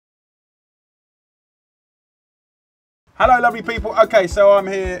Hello, lovely people. Okay, so I'm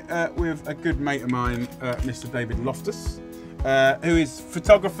here with a good mate of mine, Mr. David Loftus, who is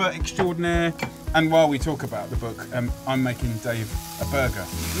photographer extraordinaire. And while we talk about the book, I'm making Dave a burger.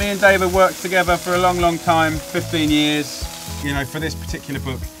 Me and Dave have worked together for a long, long time, 15 years. You know, for this particular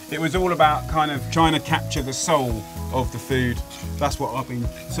book, it was all about kind of trying to capture the soul of the food. That's what I've been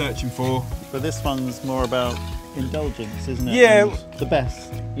searching for. But this one's more about indulgence, isn't it? Yeah. And the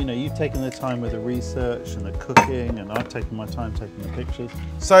best. You know, you've taken the time with the research and the cooking, and I've taken my time taking the pictures.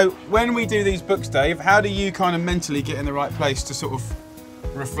 So when we do these books, Dave, how do you kind of mentally get in the right place to sort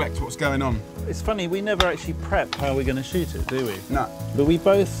of reflect what's going on? It's funny, we never actually prep how we're going to shoot it, do we? No. But we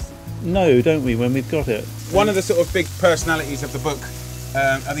both know, don't we, when we've got it? One of the sort of big personalities of the book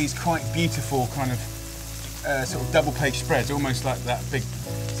are these quite beautiful kind of sort of double page spreads, almost like that big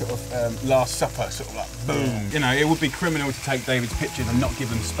sort of Last Supper, sort of like boom. You know, it would be criminal to take David's pictures and not give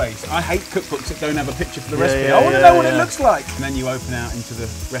them space. I hate cookbooks that don't have a picture for the recipe. I want to know what it looks like. And then you open out into the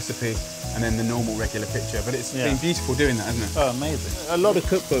recipe and then the normal regular picture. But it's been beautiful doing that, hasn't it? Oh, amazing. A lot of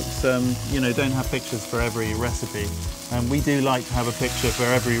cookbooks, you know, don't have pictures for every recipe. And we do like to have a picture for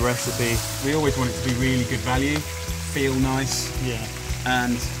every recipe. We always want it to be really good value, feel nice,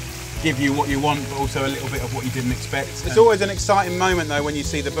 and give you what you want, but also a little bit of what you didn't expect. It's always an exciting moment though when you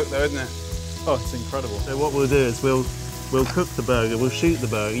see the book though, isn't it? Oh, it's incredible. So what we'll do is we'll cook the burger, we'll shoot the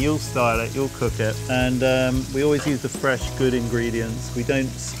burger, you'll style it, you'll cook it, and we always use the fresh, good ingredients. We don't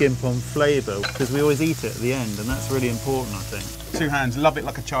skimp on flavour because we always eat it at the end, and that's really important, I think. Two hands, love it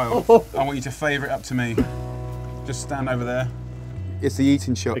like a child. I want you to favour it up to me. Just stand over there. It's the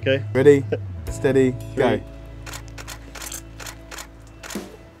eating shot. Okay. Ready, steady, go.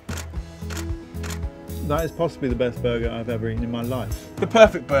 That is possibly the best burger I've ever eaten in my life. The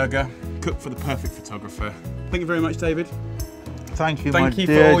perfect burger, cooked for the perfect photographer. Thank you very much, David. Thank you, Thank you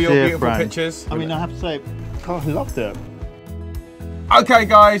dear, for all your dear beautiful friend. pictures. I mean, I have to say, God, I loved it. Okay,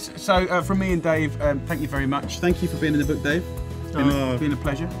 guys, so from me and Dave, thank you very much. Thank you for being in the book, Dave. It's been a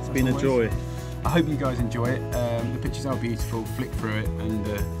pleasure. It's been a joy. I hope you guys enjoy it. The pictures are beautiful. Flick through it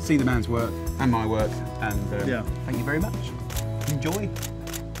and see the man's work and my work. And thank you very much. Enjoy.